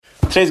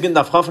Today's Gitin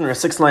Daf Yomi are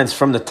 6 lines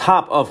from the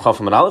top of Chaf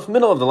Amud Aleph,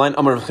 middle of the line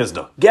Amar of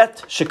Chisda. Get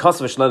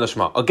shekasav shlei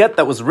lishma. A get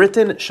that was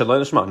written shlei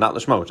lishma, not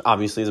lishma, which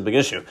obviously is a big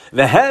issue.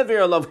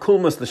 V'hever alav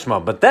kulmus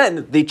lishma. But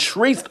then they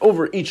traced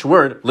over each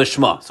word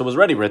lishma. So it was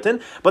already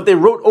written, but they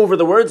wrote over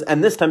the words,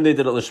 and this time they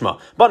did it lishma.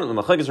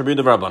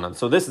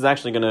 So this is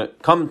actually going to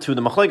come to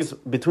the machlekes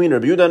between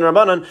Rabbi Yehuda and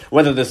Rabbanan,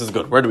 whether this is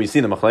good. Where do we see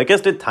the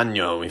machlekes? Did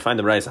Tanya. We find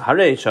the Brayso.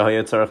 Harei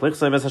shahayat tzarich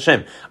lichsei ves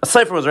Hashem. A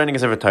cipher was writing a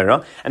sefer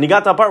Torah, and he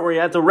got to a part where he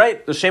had to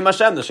write the Shem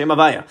Hashem, the Shem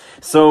Havaya.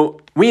 So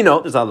we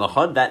know, there's a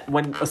halacha, that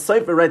when a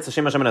cipher writes the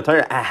Shem Hashem in a Torah,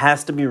 it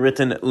has to be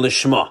written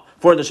lishma,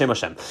 for the Shem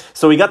Hashem.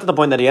 So he got to the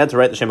point that he had to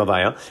write the Shem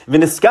Havaya,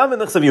 v'niskav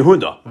v'nichsav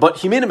Yehuda, but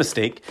he made a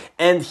mistake,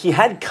 and he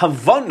had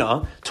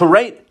kavana to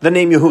write the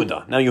name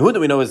Yehuda. Now Yehuda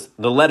we know is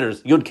the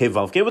letters Yud Kei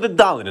Vav Kei with a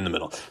Dalet in the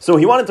middle. So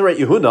he wanted to write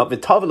Yehuda,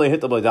 v'tav v'lo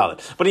hita b'lo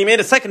Dalet. But he made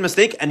a second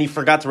mistake, and he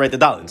forgot to write the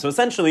Dalet. So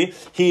essentially,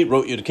 he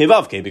wrote Yud Kei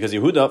Vav Kei, because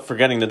Yehuda,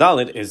 forgetting the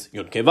Dalet, is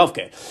Yud Kei Vav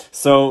Kei.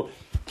 So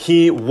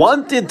he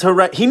needed to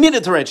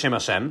write Shem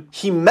Hashem.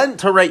 He meant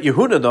to write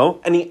Yehuda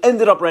though, and he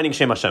ended up writing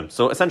Shem Hashem.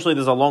 So essentially,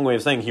 there's a long way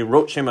of saying he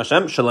wrote Shem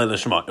Hashem Shalei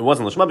Lishma. It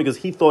wasn't Lishma because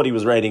he thought he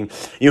was writing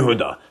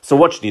Yehuda. So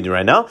what should he do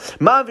right now?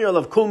 Ma'avir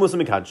alav kulmus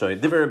mikadshoi.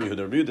 Divrei Rabbi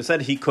Yehuda. Rabbi Yehuda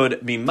said he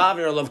could be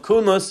ma'avir alav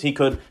kulmus. He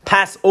could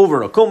pass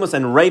over a kulmus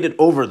and write it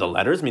over the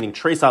letters, meaning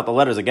trace out the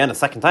letters again a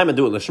second time and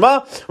do it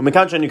Lishma.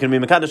 Mikadshoi, and you can be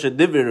mikadosh it.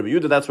 Divrei Rabbi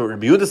Yehuda. That's what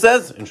Rabbi Yehuda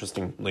says.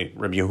 Interestingly,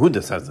 Rabbi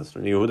Yehuda says this.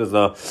 Rabbi Yehuda is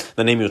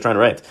the name he was trying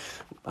to write.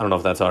 I don't know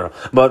if that's Torah,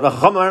 but the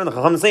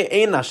Chachamim say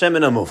Ein Hashem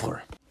in a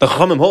Mufar. The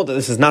Chachamim hold that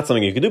this is not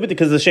something you can do,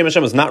 because the Shem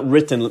Hashem was not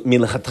written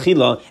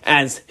milechatchila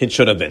as it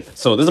should have been.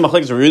 So this is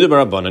machlekes Rabbi Yehuda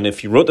bar Rabbanan.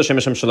 If you wrote the Shem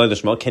Hashem Shalei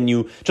Lishma, can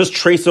you just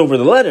trace over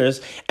the letters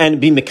and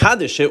be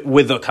mekadesh it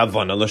with a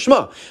kavana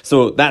lishma?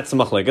 So that's the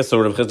machlekes. So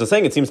Rav Chisda is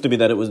saying it seems to be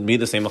that it would be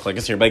the same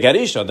machlekes here by Gad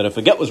Isha, that if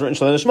a get was written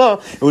Shalei Lishma,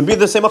 it would be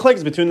the same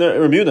machlekes between the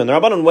Rabbi Yehuda and the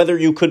Rabbanan, whether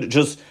you could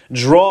just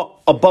draw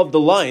above the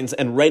lines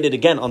and write it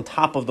again on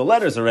top of the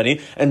letters already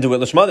and do it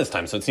lishma this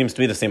time. So it seems to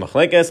be the same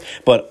machlekes.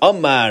 But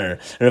Amar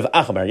Rav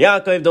Achabar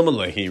Yaakov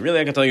Domalohi, really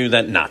I can tell you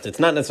that not. It's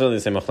not necessarily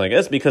the same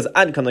machlekes, because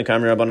Ad Kan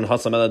Lekam Rabbanan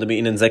Hasam Ela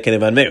Debein and Zekei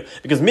Levan Veu.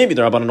 Because maybe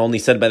the Rabbanan only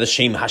said by the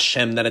Shem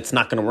Hashem that it's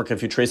not going to work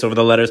if you trace over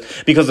the letters,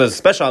 because there's a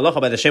special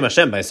halacha by the Shem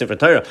Hashem by Sefer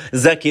Torah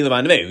Zekei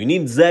Levan Veu. You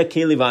need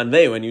Zekei Levan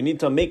Veu, and you need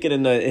to make it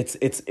in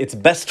its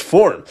best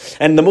form.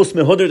 And the most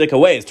mehuderdik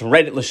way is to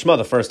write it lishma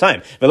the first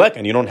time.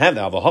 And you don't have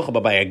that.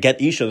 But by a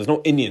get isha, there's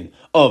no Indian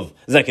of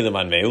Zekei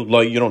Levan Veu.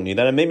 You don't need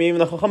that. And maybe even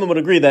the Chachamim would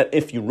agree that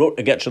if you wrote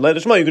a get shalei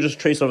lishma, you could just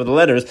trace over the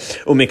letters.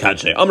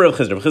 Umikadshei. Amar Rav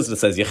Chisda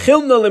says, I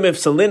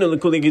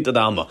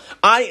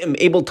am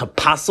able to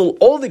passel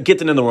all the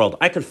Gitin in the world.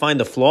 I could find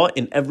a flaw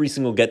in every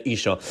single get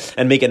isha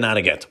and make it not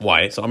a get.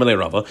 Why? So Amalei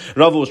Rava.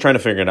 Rava was trying to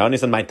figure it out, and he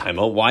said, my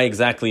taimo, why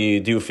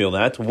exactly do you feel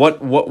that?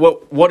 What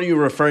are you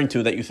referring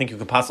to that you think you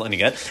could passel any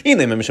get?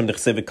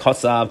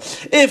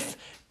 If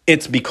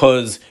it's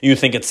because you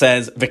think it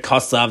says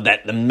v'kasav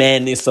that the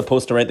man is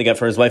supposed to write the get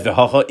for his wife,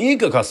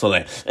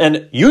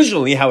 and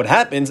usually how it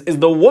happens is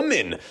the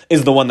woman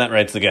is the one that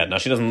writes the get. Now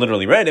she doesn't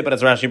literally write it, but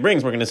as Rashi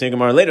brings, we're going to see in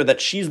Gemara later that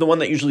she's the one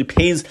that usually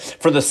pays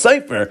for the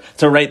cipher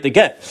to write the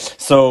get.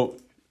 So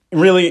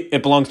really,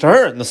 it belongs to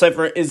her, and the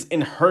cipher is in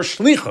her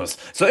shlichus.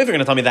 So if you're going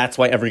to tell me that's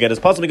why every get is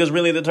possible, because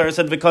really the Torah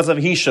said because of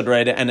he should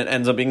write it, and it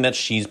ends up being that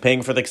she's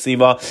paying for the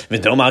ksiva.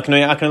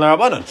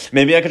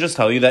 Maybe I could just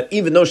tell you that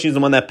even though she's the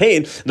one that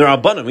paid, the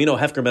Rabbanan, we know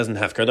Hefker, Bez, and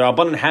Hefker, the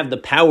Rabbanan have the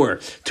power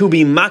to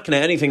be makne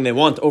anything they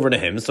want over to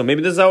him. So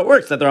maybe this is how it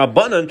works, that the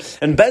Rabbanan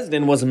and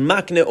Bezdin was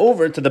makne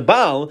over to the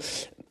Baal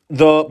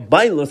the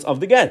bailus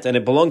of the get, and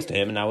it belongs to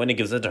him. And now when he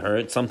gives it to her,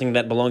 it's something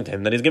that belonged to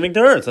him that he's giving to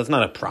her. So that's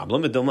not a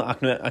problem. The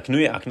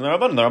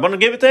Rabbanan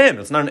gave it to him.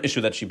 It's not an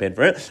issue that she paid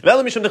for it.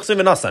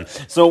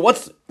 So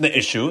what's the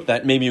issue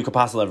that maybe you could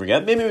possibly ever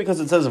get? Maybe because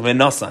it says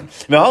v'nasan.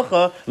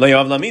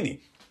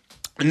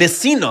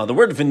 Nesina, the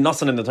word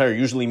v'nasan in the Torah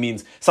usually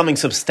means something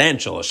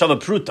substantial, a shava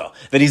pruta,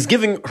 that he's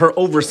giving her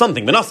over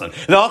something, v'nasan.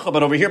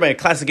 But over here, by a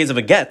classic case of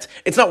a get,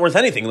 it's not worth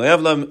anything.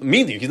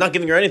 He's not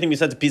giving her anything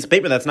besides a piece of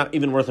paper that's not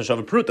even worth a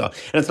shava pruta,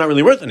 and it's not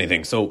really worth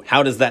anything. So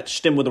how does that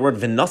stem with the word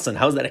v'nasan?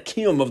 How is that a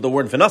kiyum of the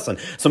word v'nasan?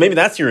 So maybe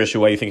that's your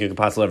issue, why you think you could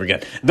possibly ever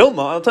get.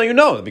 Dilma, I'll tell you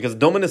no, because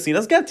Doma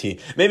Nesina's geti.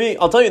 Maybe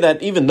I'll tell you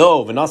that even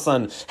though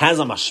v'nasan has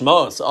a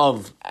mashmos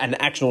of an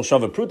actual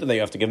shava pruta that you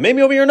have to give,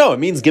 maybe over here no, it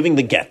means giving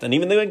the get. And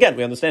even the get,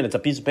 we understand it's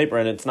a piece of paper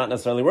and it's not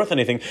necessarily worth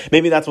anything.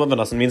 Maybe that's what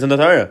v'nasan means in the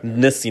Torah.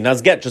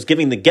 Nesina's get, just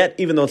giving the get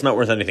even though it's not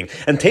worth anything.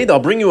 And Teda, I'll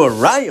bring you a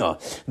raya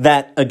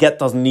that a get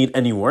doesn't need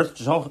any worth.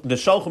 The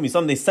Shalchum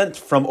Yisam, they sent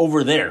from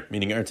over there,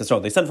 meaning Eretz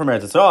Yisrael. They sent from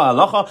Eretz Yisrael,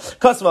 halacha,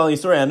 kasv al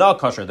Isurei Hana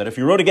kosher, that if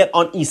you wrote a get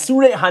on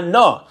Isurei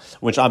Hana,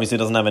 which obviously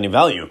doesn't have any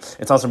value,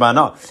 it's also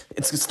Hana,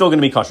 it's still going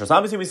to be kosher. So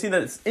obviously we see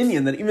that it's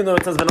Indian, that even though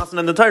it says v'nasan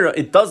in the Torah,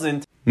 it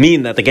doesn't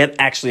mean that the get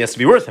actually has to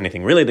be worth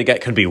anything. Really, the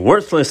get could be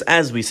worthless,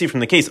 as we see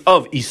from the case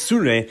of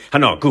Isure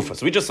Hana Gufa.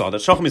 So we just saw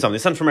that Shacham Isam, they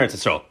sent from Eretz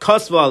Yisrael,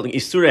 Kasval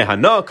Isure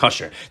Hana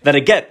Kasher, that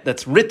a get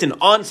that's written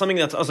on something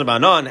that's Asr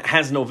Ba'anan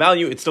has no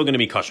value, it's still going to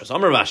be kosher. So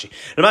Amar Rashi.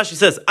 Rashi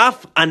says,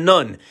 Af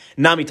Anon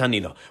Nami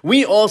Tanina.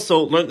 We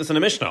also learned this in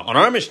a Mishnah. On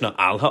our Mishnah,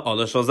 Al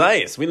Ha'ala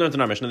Shozayis. We learned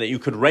in our Mishnah that you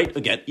could write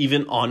a get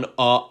even on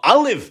a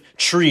olive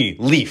tree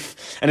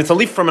leaf. And it's a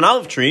leaf from an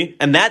olive tree,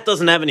 and that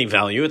doesn't have any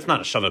value. It's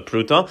not a Shavat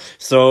Pruta.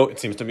 So it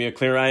seems to be a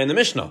clear eye in the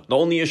Mishnah. The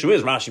only issue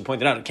is, Rashi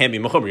pointed out, it can't be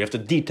mechuber. You have to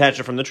detach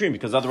it from the tree,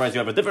 because otherwise you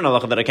have a different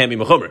halacha that it can't be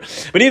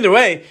mechuber. But either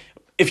way,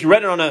 if you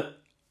read it on a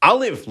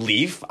olive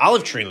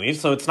tree leaf,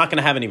 so it's not going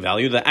to have any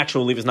value. The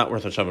actual leaf is not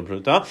worth a shavat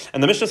pruta,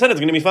 and the Mishnah said it's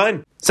going to be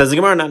fine. Says the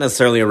Gemara, not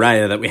necessarily a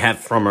raya that we have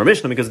from our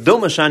Mishnah, because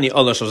Dilmashani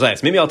Allah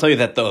Shozayis. Maybe I'll tell you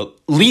that the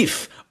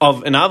leaf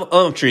of an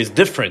olive tree is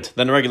different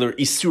than a regular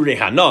Isure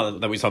Hana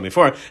that we saw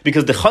before,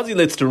 because the Chazi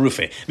leads to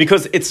Rufe,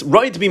 because it's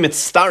right to be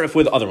mitzaref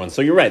with other ones.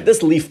 So you're right,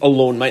 this leaf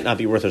alone might not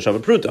be worth a shavat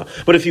pruta,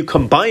 but if you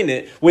combine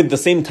it with the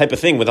same type of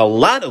thing, with a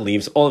lot of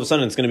leaves, all of a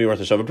sudden it's going to be worth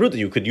a shavat pruta.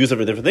 You could use it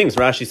for different things.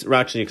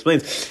 Rashi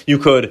explains, you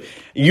could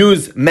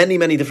use many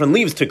different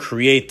leaves to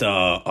create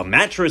a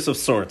mattress of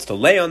sorts, to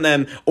lay on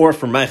them, or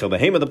for Meichel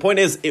Behema. The point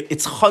is,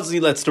 it's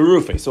Chazi let's to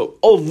Rufe. So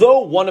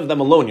although one of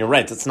them alone, you're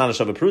right, it's not a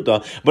shavat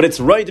pruta, but it's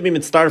right to be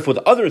mitzaref with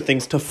other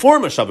things to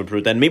form a shavat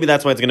pruta, and maybe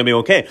that's why it's going to be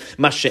okay.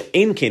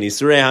 Mashe'en ken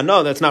Yisrei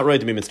Hana, that's not right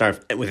to be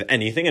mitzaref with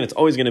anything, and it's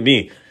always going to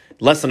be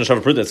less than a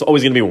shavat pruta. It's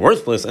always going to be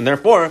worthless, and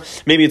therefore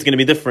maybe it's going to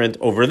be different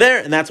over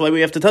there, and that's why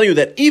we have to tell you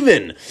that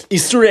even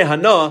Yisrei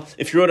Hana,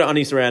 if you wrote it on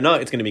Yisrei Hana,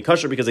 it's going to be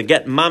kosher, because a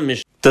get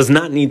mamish does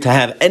not need to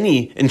have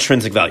any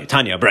intrinsic value.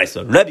 Tanya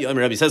Brisa.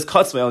 Rebbe says,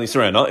 Katzvei al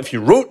Yisrei Hana, if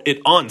you wrote it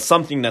on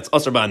something that's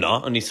Asr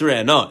Ba'ana, on Yisrei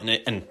Hana,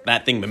 and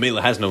that thing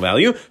Memela has no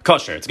value,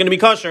 kosher. It's going to be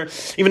kosher,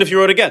 even if you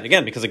wrote a get.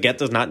 Again, because a get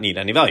does not need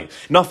any value.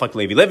 Nafak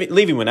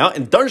Levi went out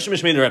and Darshan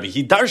Mishmei Rebbe.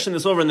 He darshan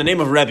this over in the name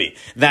of Rebbe,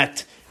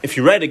 that if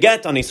you write a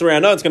get on Yisrei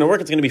Hana, it's going to work,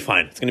 it's going to be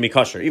fine. It's going to be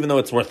kosher, even though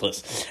it's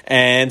worthless.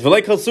 And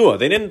V'lei Kalsua,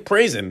 they didn't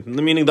praise him,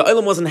 meaning the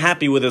Olam wasn't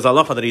happy with his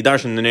halacha that he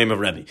darshan in the name of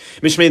Rebbe.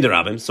 Mishmei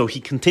Rabbim, so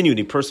he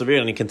persevered,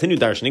 and he continued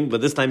darshaning,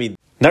 but this time he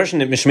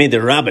darshan Mishmei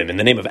Rabbim in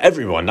the name of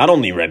everyone, not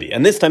only Rebbe.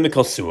 And this time the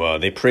Kalsua,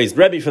 they praised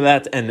Rebbe for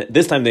that, and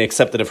this time they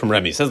accepted it from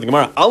Rebbe. Says the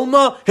Gemara,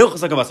 Alma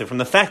Hilchas HaKavasir, from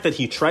the fact that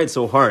he tried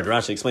so hard,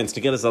 Rashi explains,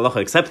 to get his halacha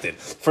accepted.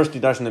 First he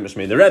darshan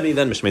Mishmei Rebbe,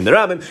 then Mishmei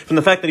Rabbim. From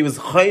the fact that he was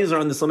chayzer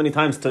on this so many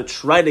times to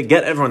try to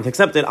get everyone to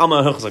accept it,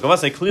 Alma Hilchas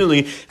HaKavasir,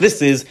 clearly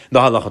this is the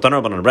halacha.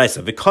 Tanar Rabbanan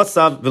Brisa,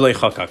 V'kasav v'loi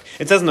chakak.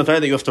 It says in the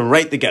Torah that you have to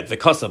write the get,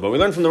 V'kasav, but we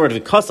learn from the word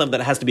V'kasav that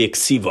it has to be a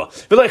ksiva,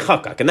 v'loi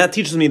chakak, and that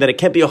teaches me that it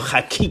can't be a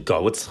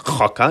chakika. What's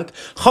chakak?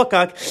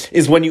 Chakak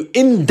is when you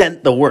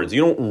indent the words.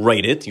 You don't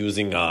write it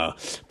using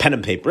pen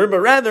and paper, but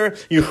rather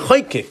you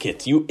chaykik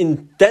it. You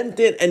indent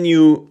it and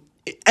you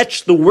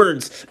etch the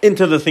words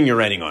into the thing you're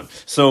writing on.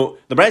 So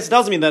the Brisa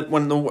tells me that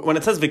when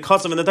it says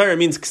v'kasav in the Torah, it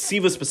means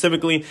ksiva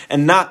specifically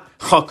and not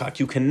chakak.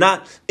 You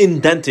cannot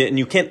indent it and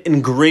you can't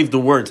engrave the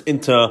words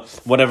into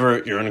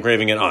whatever you're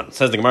engraving it on. It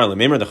says the Gemara,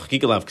 "Lemeimer the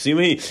chakika lav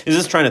ksiva." Is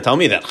this trying to tell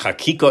me that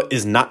chakika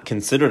is not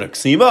considered a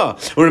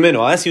ksiva?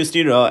 I'll ask you,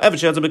 Stira, Eved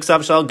sheyatza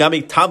b'ksav shal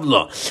gabi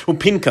tavla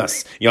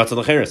upinkas yatza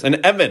l'cheres. An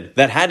Eved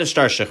that had a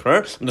star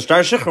shichar, and the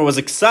star shichar was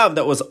a ksav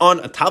that was on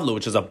a tavla,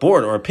 which is a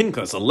board or a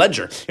pinkas, a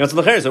ledger. Yatza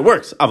l'cheres, it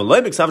works.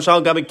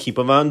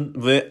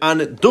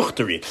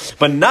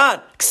 But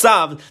not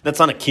ksav that's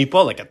on a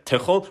kippah, like a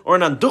tichel, or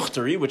an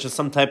anduchteri, which is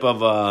some type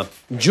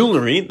of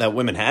jewelry that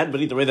women had, but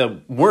either way, the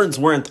words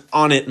weren't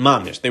on it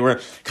mamish. They were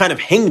kind of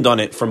hanged on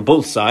it from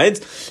both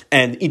sides,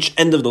 and each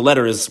end of the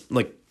letter is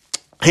like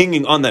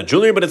hanging on that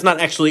jewelry, but it's not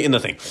actually in the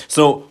thing.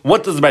 So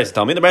what does the Brisa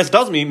tell me? The Brisa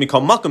tells me,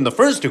 Mikol Makom, the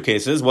first two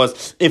cases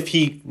was if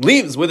he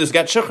leaves with his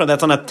gat shechar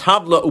that's on a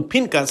tabla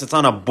upinkas, it's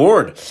on a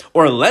board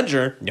or a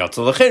ledger,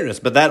 yatzal l'cheres,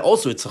 but that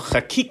also it's a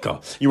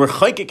chakika. You were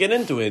chaykik it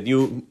into it.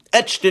 You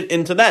etched it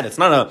into that. It's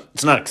not a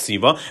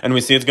ksiva, and we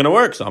see it's going to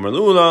work. So Amar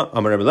Ula,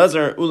 Amar Rebbe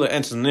Lezer, Ula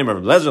answers the name of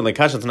Rebbe Lezer, like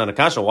kasha, it's not a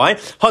kasha. Why?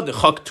 Had the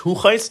chak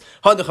tuchais,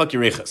 had the chak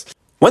yirichas.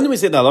 When do we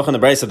say the halacha in the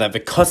Brisa that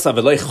v'kasav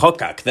v'loi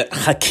chakak, that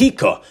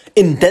chakika,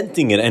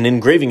 indenting it and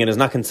engraving it, is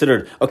not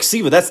considered a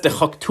ksiva? That's the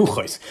chak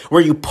tuchos,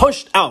 where you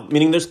pushed out,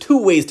 meaning there's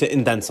two ways to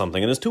indent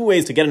something, and there's two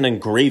ways to get an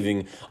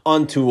engraving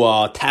onto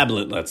a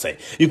tablet, let's say.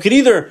 You could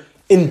either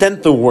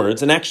indent the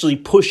words and actually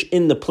push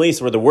in the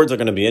place where the words are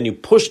going to be, and you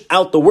push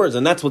out the words,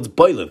 and that's what's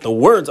boilet. The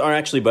words are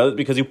actually boilet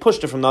because you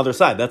pushed it from the other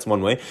side. That's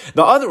one way.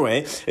 The other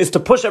way is to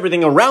push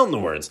everything around the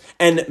words,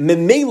 and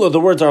memela,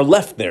 the words are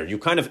left there. You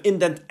kind of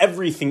indent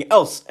everything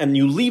else, and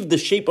you leave the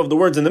shape of the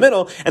words in the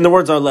middle, and the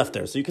words are left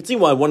there. So you can see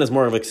why one is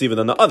more of a ksiva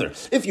than the other.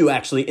 If you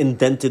actually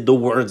indented the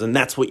words, and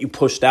that's what you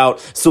pushed out,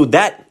 so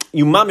that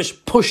you mamish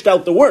pushed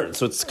out the word,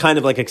 so it's kind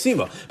of like a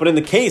ksiva. But in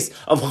the case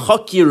of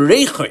chaki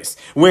reichos,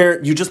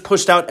 where you just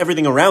pushed out everything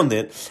everything around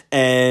it,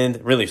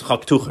 and really,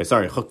 chak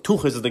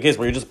tuchos is the case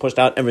where you just pushed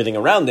out everything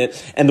around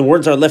it, and the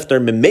words are left there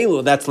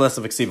memelo, that's less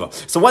of a ksiva.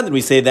 So why did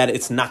we say that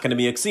it's not going to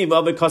be a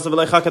ksiva? Because of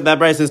that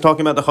Bryce is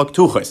talking about the chak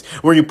tuchos,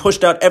 where you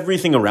pushed out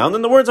everything around,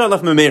 and the words are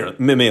left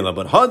memela.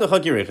 But ha the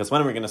chak yirichas,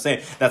 when are we going to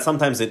say that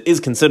sometimes it is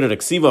considered a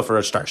ksiva for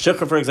a shtar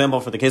shikha, for example,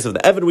 for the case of the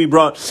Eved we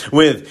brought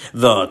with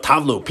the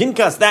tavlo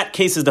pinkas, that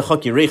case is the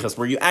chak yirichas,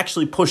 where you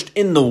actually pushed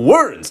in the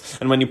words,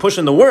 and when you push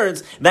in the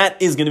words,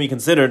 that is going to be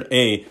considered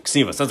a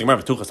ksiva. Sounds like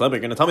you're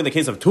going to tell me the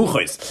case of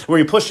tuchos, where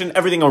you push in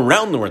everything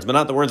around the words, but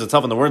not the words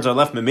itself, and the words are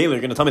left memela. You're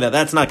going to tell me that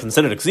that's not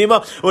considered a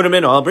ksiva.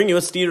 I'll bring you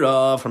a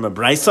stira from a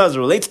brisa as it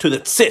relates to the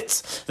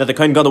tzitz that the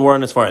kohen gadol wore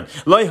on his forehead.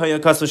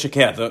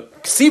 The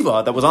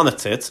ksiva that was on the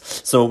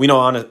tzitz, so we know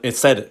on it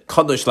said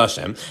kadosh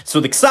lashem. So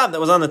the ksav that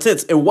was on the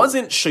tzitz, it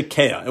wasn't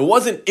shekea, it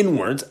wasn't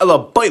inwards,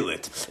 ela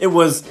bailit. It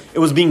was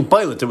being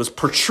bailit. It was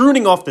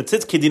protruding off the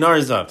tzitz kidinar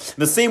zav.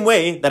 The same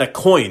way that a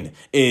coin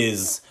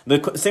is.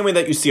 The same way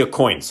that you see a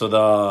coin. So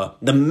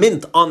the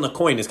mint on the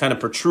coin is kind of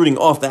protruding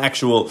off the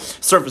actual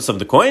surface of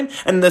the coin,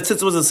 and the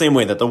tzitz was the same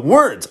way, that the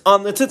words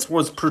on the tzitz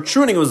was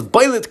protruding, it was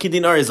bailit ki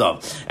dinar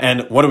zav.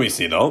 And what do we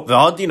see though?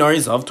 V'ad dinar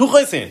zav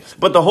tuchaisin.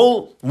 But the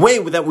whole way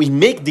that we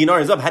make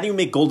dinar zav, how do you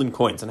make golden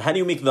coins? And how do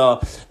you make the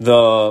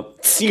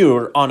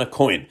tzir on a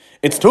coin?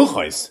 It's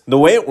tuchais. The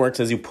way it works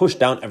is you push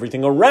down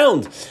everything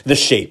around the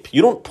shape.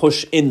 You don't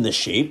push in the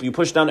shape. You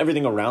push down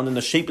everything around, and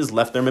the shape is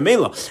left there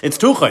memela. It's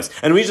tuchais.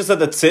 And we just said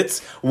that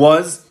tzitz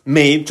was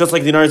made just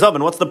like dinar zav.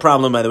 And what's the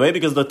problem, by the way?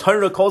 Because the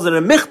Torah calls it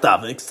a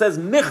michtav. It says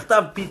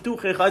michtav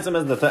pituche chaysim,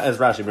 as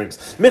Rashi brings.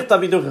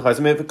 Michtav pituche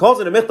chaysim. If it calls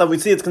it a michtav, we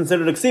see it's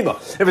considered a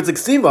ksiva. If it's a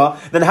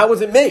ksiva, then how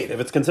was it made? If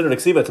it's considered a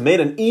ksiva, it's made.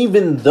 And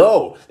even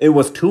though it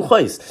was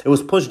tuchais, it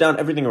was pushed down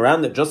everything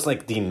around it, just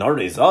like dinar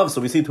zav.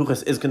 So we see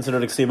tuchais is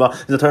considered a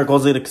ksiva. The Torah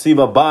calls it a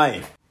ksiva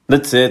by. The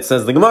tzitz,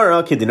 says the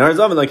Gemara, ki dinar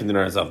zav and like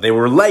dinar zav. They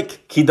were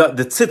like, the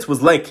tzitz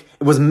was like,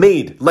 it was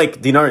made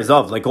like dinar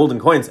zav, like golden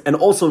coins, and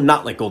also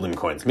not like golden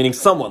coins, meaning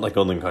somewhat like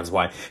golden coins.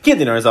 Why? Ki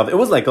dinar zav, it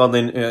was like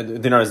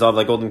dinar zav,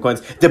 like golden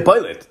coins.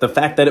 The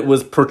fact that it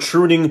was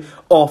protruding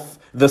off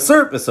the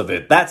surface of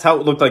it, that's how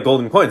it looked like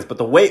golden coins, but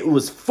the way it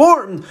was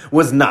formed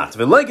was not.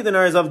 Like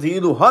dinar zav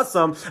di'ilu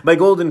hasam, by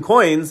golden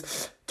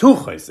coins,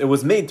 tuchais. It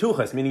was made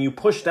tuchais, meaning you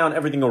push down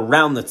everything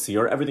around the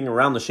tzir, everything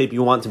around the shape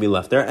you want to be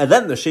left there, and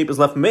then the shape is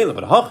left mele.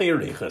 But hachi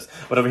yerechas.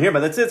 But over here by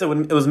the tzitz,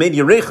 it was made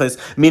yerechas,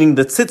 meaning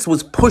the tzitz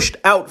was pushed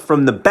out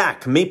from the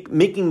back,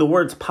 making the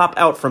words pop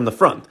out from the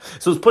front.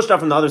 So it was pushed out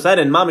from the other side,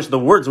 and mamish, the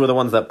words were the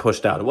ones that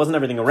pushed out. It wasn't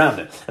everything around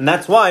it, and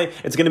that's why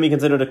it's going to be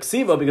considered a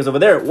ksiva, because over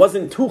there it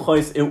wasn't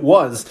tuchais, it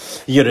was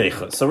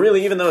yerechas. So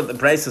really, even though the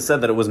Brisa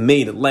said that it was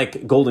made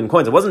like golden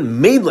coins, it wasn't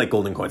made like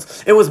golden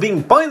coins. It was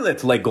being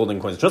bailit like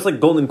golden coins, just like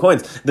golden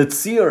coins. The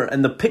tzir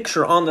and the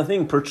picture on the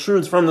thing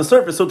protrudes from the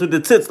surface, so to the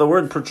tzitz, the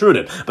word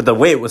protruded. But the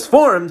way it was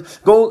formed,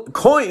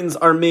 coins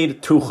are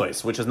made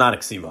tuchais, which is not a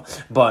ksiva.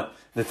 But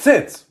the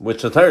tzitz,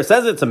 which the Torah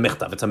says it's a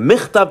michtav. It's a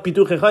michtav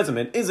pituche chayzim.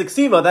 It is a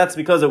ksiva. That's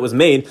because it was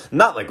made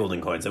not like golden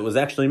coins. It was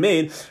actually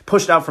made,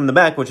 pushed out from the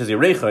back, which is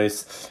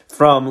yerechos,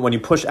 from when you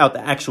push out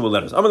the actual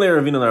letters.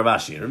 Amalei Ravina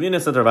Ravashi. Ravina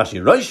said to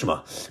Ravashi,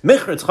 Roishma,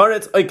 mechretz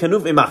charetz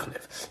oikanuv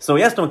emachnev. So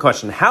he asked him a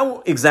question.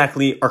 How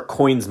exactly are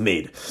coins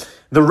made?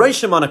 The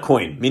reishim on a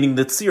coin, meaning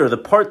the tzir, the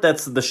part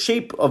that's the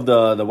shape of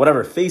the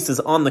whatever face is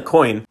on the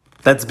coin,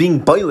 that's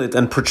being bailit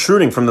and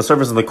protruding from the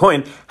surface of the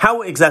coin,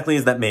 how exactly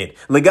is that made?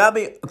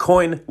 Legabe a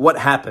coin, what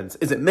happens?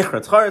 Is it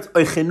michretz charetz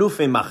or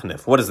chenufe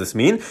machnef? What does this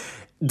mean?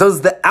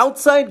 Does the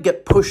outside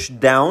get pushed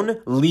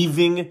down,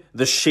 leaving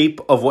the shape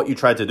of what you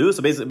tried to do?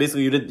 So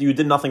basically you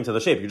did nothing to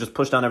the shape. You just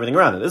pushed down everything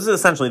around it. This is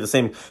essentially the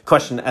same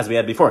question as we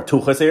had before.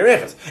 Tuchais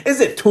yerechas. Is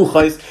it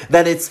tuchais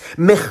that it's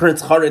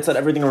mechretz charetz, that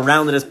everything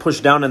around it is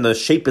pushed down and the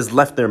shape is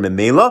left there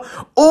memela?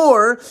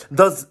 Or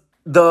does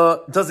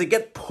it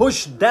get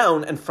pushed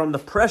down, and from the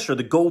pressure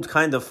the gold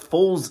kind of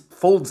folds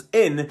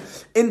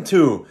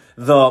into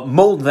the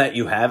mold that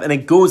you have, and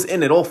it goes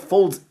in, it all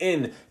folds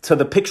in to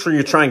the picture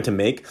you're trying to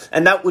make,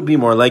 and that would be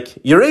more like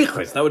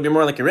yerechos. That would be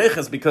more like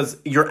yerechos, because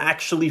you're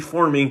actually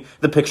forming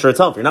the picture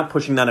itself. You're not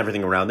pushing down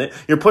everything around it.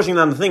 You're pushing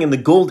down the thing, and the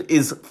gold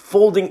is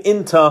folding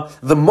into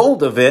the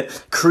mold of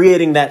it,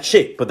 creating that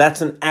shape. But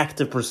that's an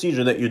active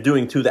procedure that you're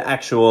doing to the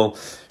actual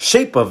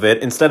shape of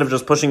it, instead of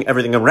just pushing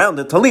everything around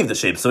it to leave the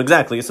shape. So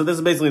exactly. So this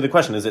is basically the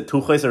question. Is it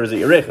tuchos or is it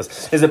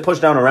yerechos? Is it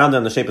pushed down around it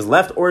and the shape is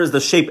left, or is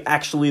the shape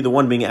actually the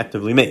one being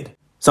actively made?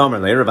 So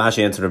later,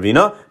 Rashi answered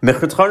Ravina,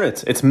 mechretz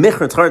charetz. It's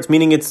mechretz charetz,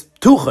 meaning it's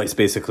tuchos,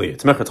 basically.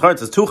 It's mechretz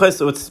charetz, it's tuchos,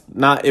 so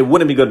it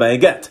wouldn't be good by a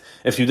get.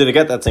 If you did a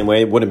get that same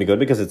way, it wouldn't be good,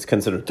 because it's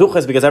considered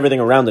tuchos, because everything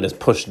around it is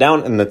pushed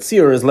down, and the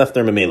tzir is left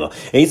there memela.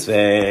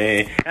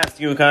 Asked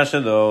you kasha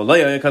though,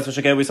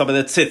 we saw by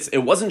the tzitz.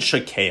 It wasn't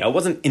shakea, it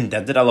wasn't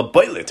indented, ala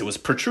bailit. It was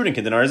protruding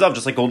kidinar zav,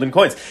 just like golden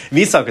coins.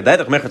 Visa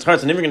kedaytach mechretz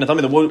charetz, and if you're going to tell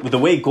me the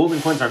way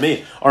golden coins are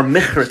made are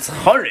mechretz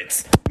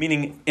charetz,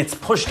 meaning it's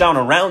pushed down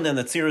around and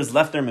the tzir is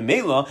left there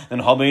memela,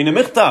 then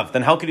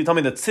Then how could you tell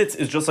me that tzitz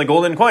is just like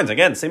golden coins?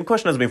 Again, same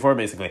question as before,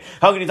 basically.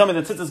 How can you tell me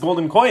that tzitz is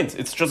golden coins?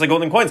 It's just like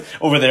golden coins.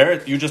 Over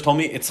there, you just told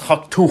me it's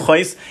two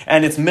chais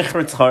and it's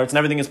michritz charts and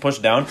everything is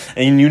pushed down,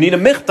 and you need a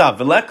michtav,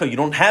 veleka. You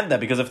don't have that,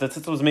 because if the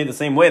tzitz was made the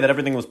same way, that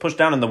everything was pushed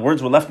down and the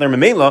words were left there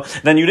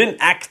memela, then you didn't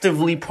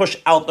actively push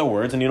out the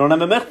words and you don't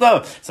have a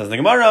michtav. Says the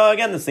Gemara,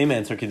 again, the same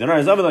answer.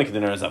 Kidinar zav, like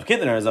Kidinar zav.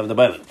 Kidinar zav the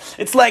bailet.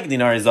 It's like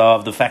dinar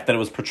zav, the fact that it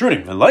was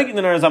protruding. And like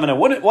dinar zav,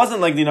 and it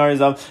wasn't like dinar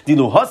zav,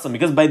 dilu hasam,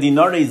 because by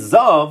dinar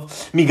zav,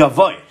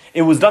 migavoy,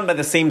 it was done by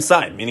the same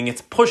side, meaning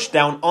it's pushed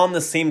down on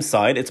the same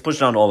side, it's pushed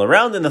down all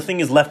around, and the thing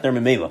is left there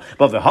memela.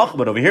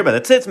 But over here, by the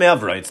tzitz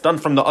me'avra, it's done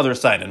from the other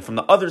side, and from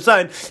the other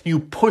side, you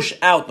push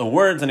out the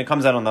words, and it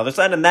comes out on the other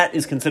side, and that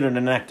is considered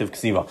an active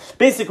ksiva.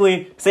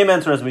 Basically, same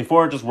answer as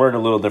before, just worded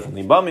a little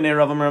differently. Rava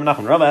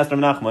asked Rav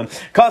Nachman,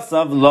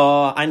 Kasav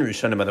la ein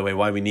rishonim, by the way,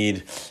 why we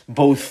need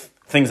both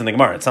things in the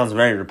Gemara. It sounds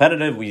very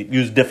repetitive. We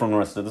use different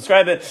words to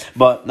describe it,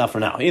 but not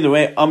for now. Either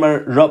way,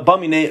 Amar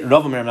Bamine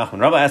Rav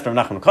Nachman. Rava asked Rav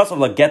Nachman, Kasav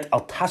la get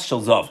al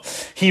tashel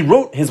zav. He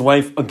wrote his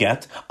wife a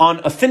get on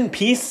a thin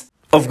piece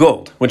of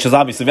gold, which is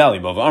obviously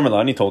valuable.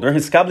 And he told her,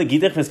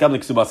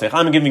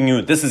 I'm giving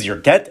you, this is your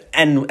get,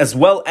 and as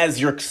well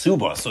as your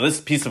ksuba. So this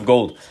piece of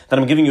gold that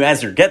I'm giving you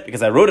as your get,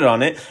 because I wrote it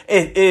on it,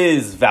 it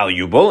is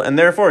valuable, and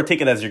therefore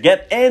take it as your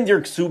get and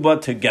your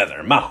ksuba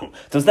together. Mahu.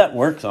 Does that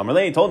work? So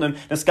he told him,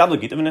 this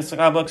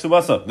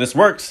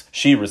works.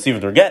 She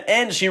received her get,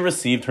 and she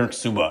received her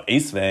ksuba.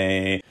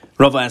 Isvei.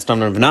 Rava asked on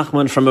Rav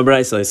Nachman from a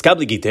brayso,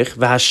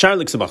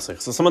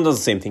 so someone does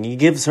the same thing. He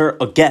gives her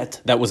a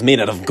get that was made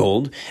out of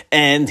gold,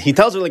 and he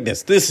tells her like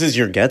this is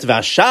your get,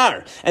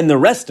 vashar, and the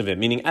rest of it,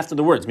 meaning after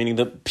the words, meaning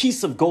the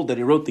piece of gold that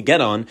he wrote the get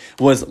on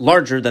was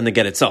larger than the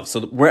get itself.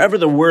 So wherever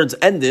the words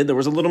ended, there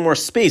was a little more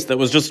space that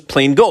was just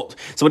plain gold.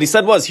 So what he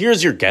said was,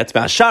 here's your get,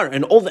 vashar,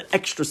 and all the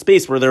extra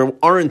space where there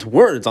aren't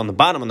words on the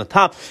bottom, on the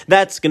top,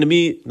 that's going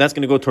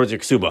to go towards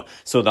your ksuba.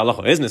 So the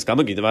halacha is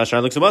niskabel gita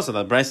vashar l'ksuba. So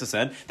that brayso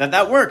said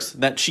that works,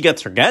 that she gets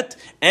her get,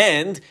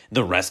 and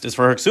the rest is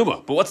for her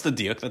ksuba. But what's the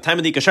diuk? The time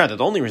of the shar, that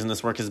the only reason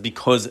this works is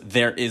because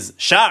there is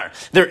shar.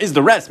 There is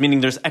the rest,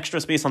 meaning there's extra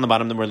space on the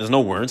bottom where there's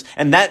no words,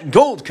 and that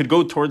gold could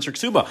go towards her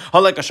ksuba.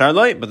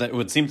 But that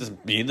would seem to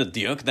be the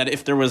diuk, that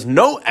if there was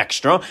no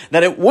extra,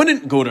 that it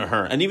wouldn't go to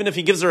her. And even if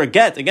he gives her a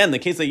get, again, the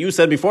case that you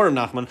said before,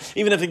 Nachman,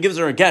 even if he gives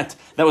her a get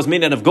that was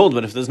made out of gold,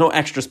 but if there's no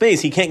extra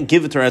space, he can't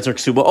give it to her as her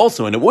ksuba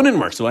also, and it wouldn't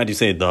work. So why do you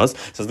say it does?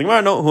 Says the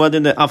Gemara, no, who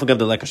did the afagav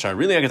the lekashar.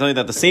 Really, I can tell you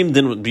that the same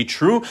din would be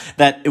true,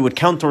 that it would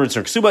count towards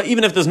her ksuba,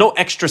 even if there's no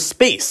extra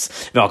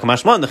space. The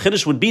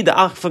chiddush would be the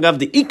afagav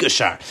the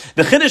ikashar.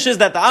 The chiddush is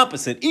that the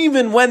opposite,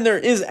 even when there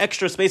is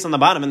extra space on the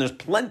bottom and there's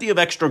plenty of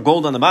extra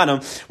gold on the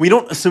bottom, we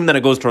don't assume that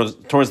it goes towards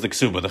the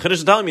ksuba. The chiddush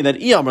is telling me that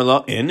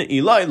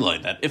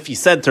that if he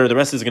said to her the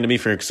rest is going to be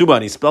for her ksuba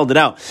and he spelled it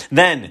out,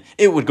 then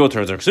it would go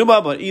towards her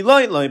ksuba.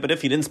 But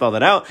if he didn't spell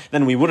that out,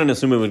 then we wouldn't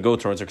assume it would go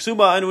towards her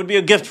ksuba, and it would be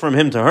a gift from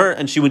him to her,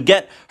 and she would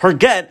get her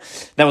get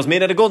that was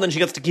made out of gold, and she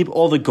gets to keep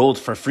all the gold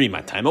for free.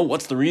 My time.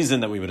 What's the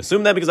reason that we would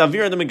assume that? Because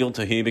Avira the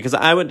Megiltahi, because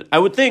I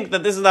would think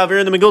that this is the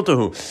Avira the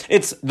Megiltahu.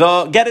 It's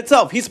the get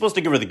itself. He's supposed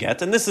to give her the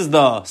get, and this is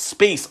the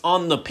space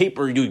on the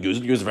paper you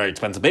use very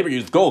expensive paper, you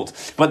use gold.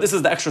 But this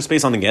is the extra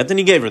space on the get, and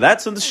he gave her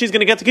that, so she's going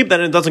to get to keep that,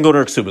 and it doesn't go to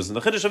her ksubas. And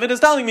the chiddush of it is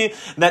telling me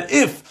that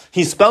if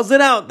he spells it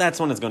out, that's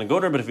when it's going to go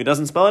to her, but if he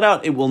doesn't spell it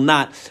out, it will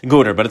not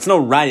go to her. But it's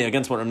no raya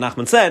against what Rav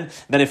Nachman said,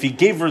 that if he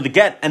gave her the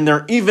get, and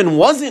there even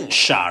wasn't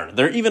shar,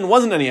 there even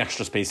wasn't any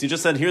extra space, he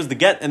just said, here's the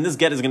get, and this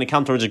get is going to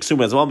count towards her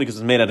ksuba as well, because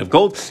it's made out of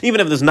gold.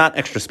 Even if there's not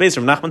extra space,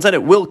 Rav Nachman said,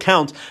 it will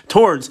count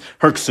towards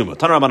her ksuba.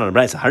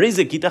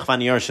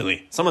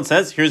 Someone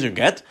says, here's your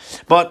get,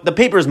 but the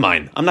paper is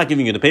mine. I'm not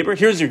giving you the paper.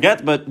 Here's your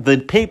get, but the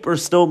paper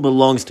still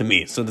belongs to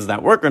me. So does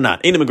that work or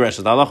not? The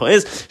halacha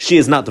is, she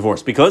is not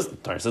divorced, because the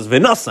Torah says,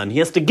 V'nasan, he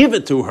has to give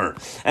it to her.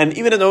 And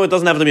even though it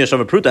doesn't have to be a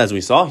shava pruta, as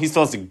we saw, he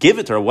still has to give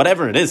it to her.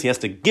 Whatever it is, he has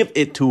to give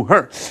it to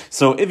her.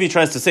 So if he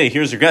tries to say,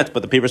 here's your get,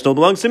 but the paper still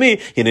belongs to me,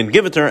 he didn't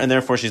give it to her, and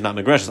therefore she's not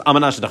megreshus.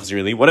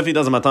 What if he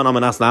does a matan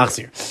amanas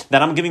la'achzir?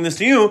 That I'm giving this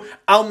to you,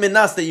 al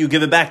minas, that you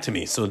give it back to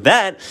me. So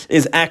that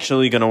is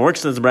actually going to work,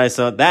 says the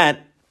Brisa,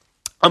 that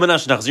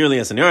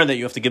that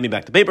you have to give me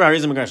back the paper.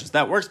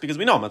 That works because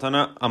we know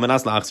matana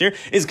amanas la'achzir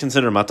is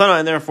considered matana,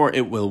 and therefore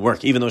it will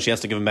work, even though she has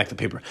to give him back the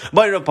paper.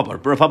 But Rav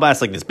Papa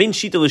asks like this: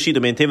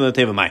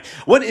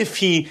 what if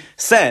he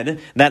said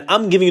that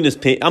I'm giving you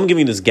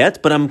this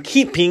get, but I'm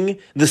keeping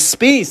the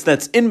space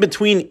that's in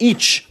between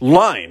each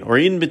line or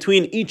in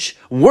between each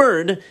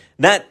word?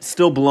 That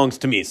still belongs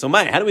to me. So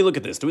how do we look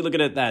at this? Do we look at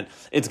it that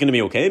it's going to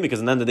be okay because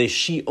at the end of the day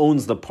she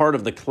owns the part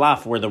of the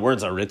klaf where the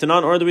words are written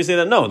on, or do we say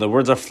that no, the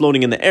words are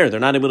floating in the air, they're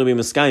not able to be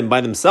miskayim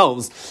by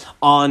themselves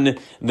on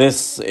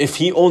this? If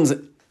he owns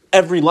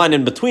every line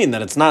in between,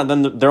 that it's not,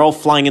 then they're all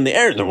flying in the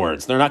air, the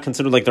words. They're not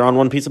considered like they're on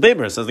one piece of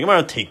paper. It says the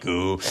Gemara,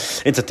 teku.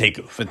 It's a teku.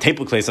 If a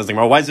tepu clay says the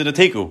Gemara, why is it a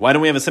teku? Why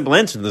don't we have a simple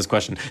answer to this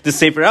question? The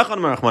Sefer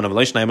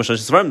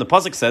the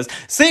pasuk says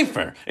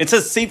Sefer. It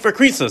says Sefer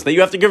Krisos, that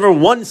you have to give her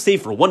one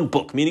Sefer, one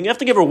book, meaning you have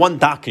to give her one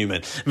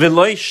document.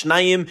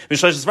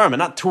 And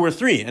not two or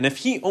three. And if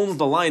he owns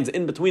the lines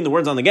in between the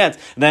words on the get,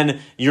 then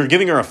you're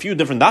giving her a few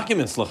different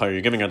documents.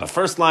 You're giving her the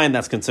first line,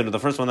 that's considered the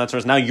first one, that's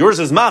hers. Now yours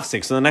is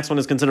mafsik, so the next one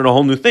is considered a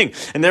whole new thing.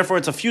 And therefore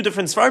it's a few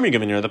different svarim you're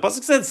giving her. The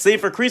pasuk says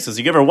Sefer Krisos.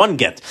 You give her one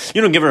get.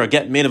 You don't give her a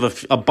get made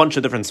of a bunch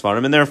of different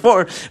svarim, and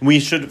therefore we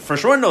should for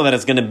sure know that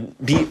it's going to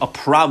be a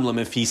problem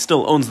if he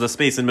still owns the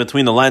space in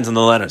between the lines and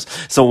the letters.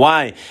 So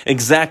why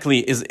exactly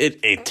is it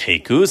a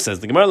teku? Says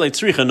the Gemara, like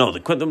tzricha. No,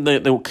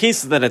 the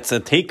case that it's a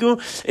teku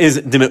is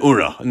the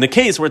meura. In the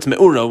case where it's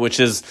meura,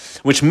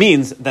 which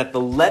means that the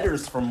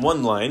letters from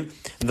one line,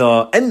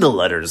 the end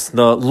letters,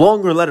 the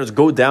longer letters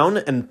go down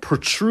and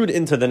protrude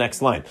into the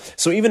next line.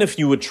 So even if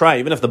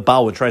the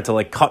Baal would try to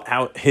like cut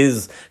out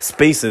his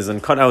spaces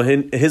and cut out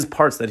his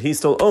parts that he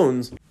still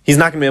owns, he's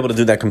not going to be able to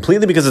do that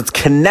completely because it's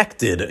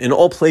connected. In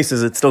all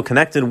places, it's still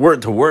connected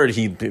word to word.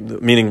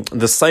 Meaning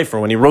the cipher,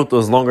 when he wrote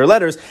those longer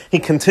letters, he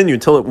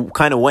continued till it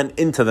kind of went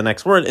into the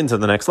next word, into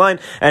the next line,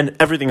 and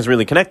everything's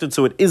really connected,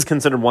 so it is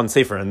considered one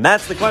cipher. And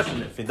that's the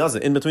question. If he does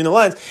it in between the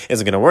lines,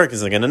 is it going to work?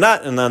 Is it going to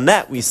not? And on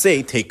that, we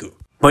say teku.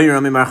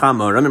 Rami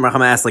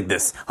Marchama asked like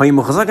this. There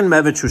was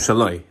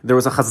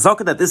a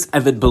chazaka that this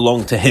Eved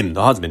belonged to him,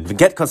 the husband.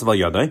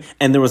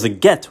 And there was a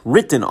get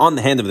written on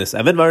the hand of this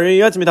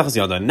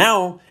Eved.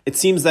 Now, it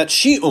seems that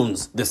she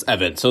owns this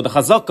Eved. So the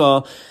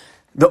chazaka,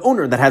 the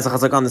owner that has a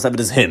chazaka on this Eved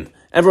is him.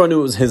 Everyone knew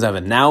it was his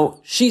Eved. Now,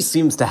 she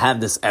seems to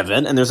have this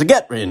Eved, and there's a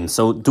get written.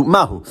 So,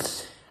 mahu.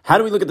 How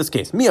do we look at this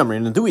case? Do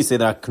we say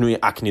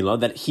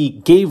that he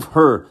gave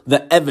her the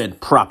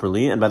Eved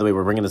properly? And by the way,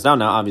 we're bringing this down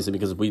now, obviously,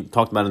 because we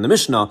talked about in the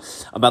Mishnah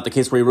about the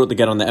case where he wrote the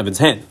get on the Eved's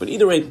hand. But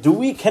either way,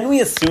 can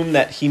we assume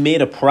that he made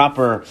a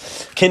proper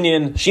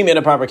kinyan, she made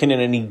a proper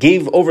kinyan, and he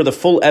gave over the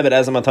full Eved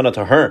as a matana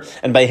to her,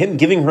 and by him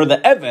giving her the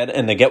Eved,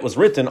 and the get was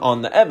written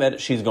on the Eved,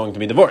 she's going to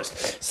be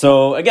divorced.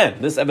 So again,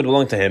 this Eved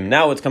belonged to him,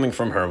 now it's coming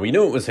from her. We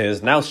knew it was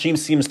his, now she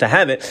seems to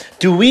have it.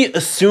 Do we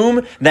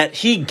assume that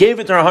he gave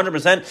it to her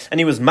 100%, and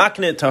he was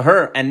making it to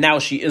her, and now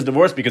she is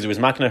divorced because he was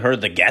making her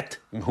the get,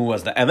 who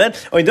was the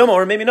Eved?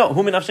 Or maybe no,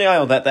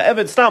 that the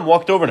Eved Stam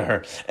walked over to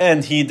her,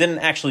 and he didn't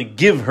actually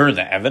give her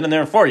the Eved, and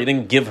therefore he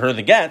didn't give her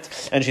the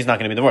get, and she's not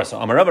going to be divorced. So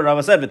Amar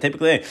Rava said, but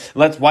typically,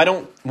 why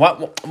don't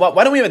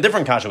we have a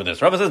different kasha with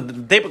this? Rava says,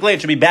 typically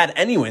it should be bad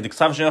anyway. The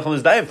ksav sheyachal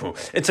is daifu.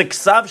 It's a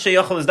ksav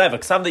sheyachal is daif, a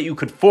ksav that you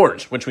could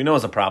forge, which we know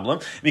is a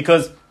problem,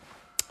 because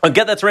a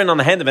get that's written on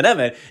the hand of an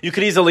Eved, you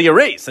could easily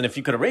erase. And if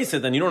you could erase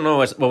it, then you don't know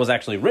what was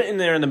actually written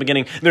there in the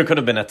beginning. There could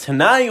have been a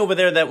Tanai over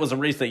there that was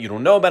erased that you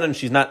don't know about, and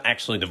she's not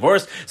actually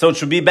divorced. So it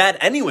should be bad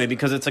anyway,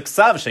 because it's a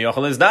ksav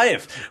sheyochel is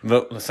daif.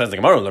 Says the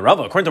Gemara, the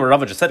Rava, according to what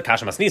Rava just said,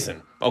 kasha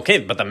masnisin. Okay,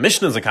 but the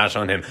Mishnah is a kasha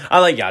on him.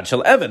 Ala yad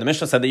shel Eved. The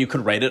Mishnah said that you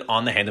could write it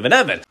on the hand of an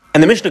Eved.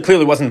 And the Mishnah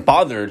clearly wasn't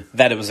bothered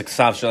that it was a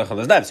ksav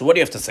sheyochel is daif. So what do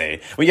you have to say?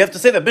 Well, you have to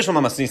say that Bishlam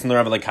masnisin the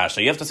Rava like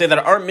kasha. You have to say that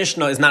our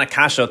Mishnah is not a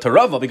kasha to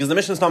Rava, because the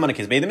Mishnah is not on a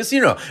case Be'edim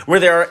Mesira, where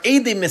there are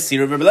Edim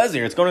Mesira Rebbe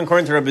Lezer. It's going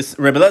according to Rebbe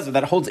Lezer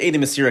that holds Edim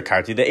Mesira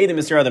Karti. The Edim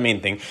Mesira are the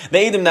main thing. The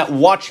Edim that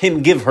watch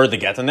him give her the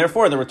get, and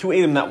therefore there were two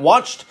Edim that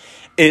watched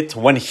it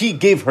when he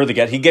gave her the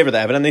get, he gave her the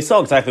Eved, and they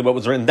saw exactly what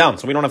was written down.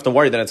 So we don't have to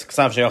worry that it's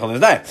Ksav Sheyachal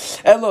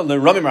Nizdai. Elo le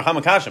Rami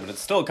Marchama Kasha, but it's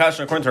still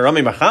Kasha according to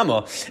Rami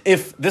Marchama.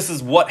 If this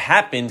is what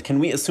happened, can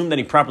we assume that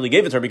he properly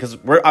gave it to her? Because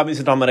we're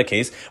obviously talking about a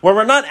case where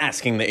we're not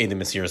asking the Edim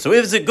Mesira. So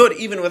is it good,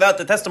 even without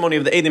the testimony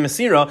of the Edim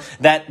Mesira,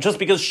 that just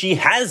because she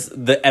has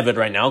the Eved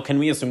right now, can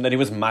we assume that he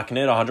was making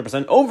it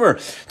 100% over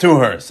to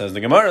her? Says the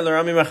Gemara, le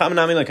Rami Marchama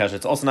Nami le Kasha.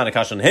 It's also not a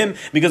Kasha on him,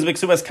 because of a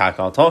Ksuvas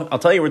Kaka. I'll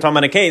tell you, we're talking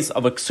about a case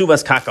of a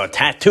Ksuvas Kaka,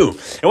 tattoo.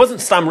 It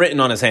wasn't stam written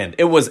on his hand.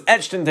 It was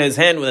etched into his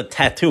hand with a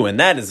tattoo, and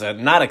that is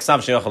not a ksav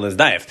sheyachal is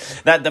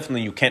daif. That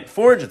definitely you can't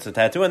forge. It's a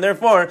tattoo, and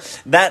therefore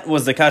that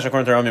was the kasha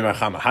according to Rami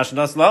Marchama.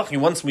 Hashadas lach.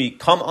 Once we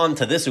come on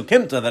to this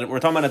ukimta that we're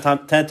talking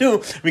about a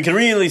tattoo, we can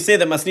really say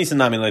that masnisa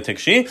nami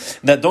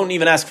letikshi, that don't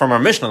even ask from our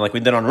Mishnah like we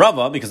did on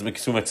Rava because of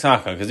ksuvas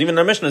kaka. Because even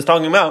our Mishnah is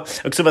talking about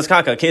a ksuvas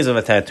kaka, a case of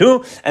a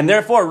tattoo, and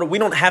therefore we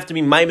don't have to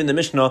be maim in the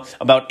Mishnah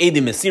about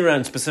edim mesira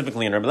and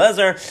specifically in Rebbe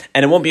Lezer,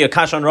 and it won't be a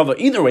kasha on Rava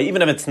either way,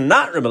 even if it's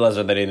not Rebbe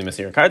Lezer that edim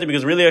mesira karti,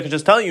 because really I could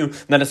just tell you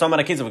that it's not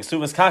a case of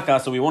ksuvas kaka,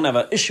 so we won't have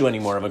an issue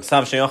anymore of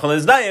ksav sheyachal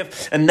is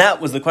daif, and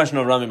that was the question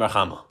of Rami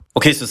Marchama.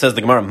 Okay, so says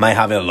the Gemara, "My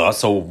have Allah."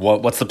 So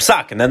what's the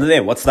psak? And then the day,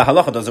 what's the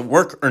halacha? Does it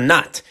work or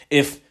not?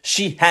 If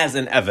she has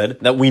an eved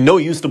that we know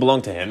used to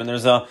belong to him, and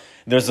there's a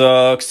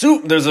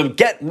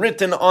get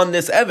written on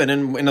this eved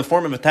in the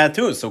form of a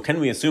tattoo. So can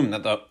we assume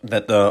that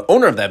the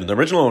owner of the eved, the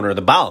original owner,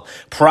 the Baal,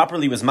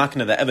 properly was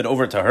makna the eved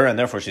over to her, and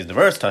therefore she's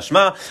divorced?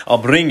 Tashma, I'll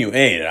bring you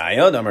a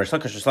rayod. Amar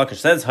Shlakish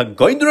says,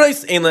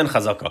 "Hagoydres einlen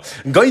chazaka."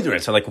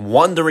 Goydres are like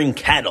wandering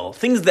cattle,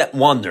 things that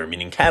wander,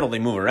 meaning cattle. They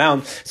move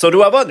around. So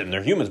do avodim.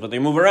 They're humans, but they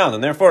move around,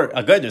 and therefore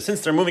a goydres,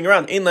 since they're moving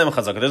around, einlen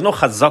chazaka. There's no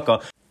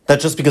chazaka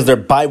That's just because they're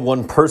by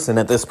one person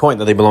at this point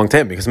that they belong to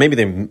him. Because maybe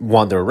they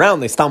wander around,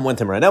 they stam went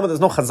to him right now, but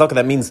there's no chazakah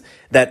that means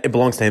that it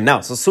belongs to him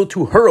now. So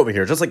to her over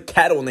here, just like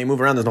cattle when they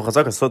move around, there's no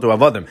chazakah. So to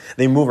avadim,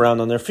 they move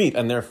around on their feet,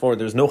 and therefore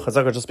there's no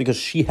chazakah just because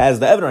she has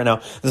the eved right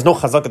now. There's no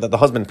chazakah that the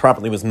husband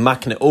properly was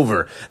makne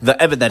over the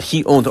eved that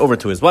he owned over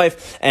to his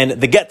wife. And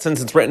the get,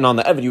 since it's written on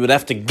the eved, you would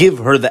have to give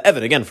her the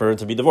eved again for her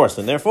to be divorced.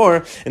 And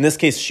therefore, in this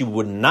case, she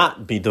would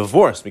not be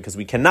divorced because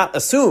we cannot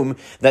assume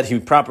that he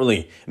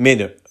properly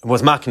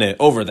was makne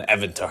over the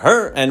eved to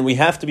her, and we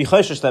have to be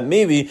chayshish that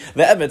maybe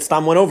the eved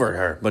stam went over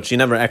her, but she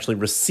never actually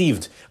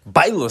received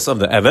bailus of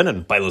the eved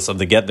and bailus of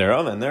the get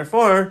thereof, and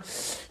therefore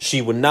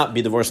she would not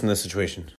be divorced in this situation.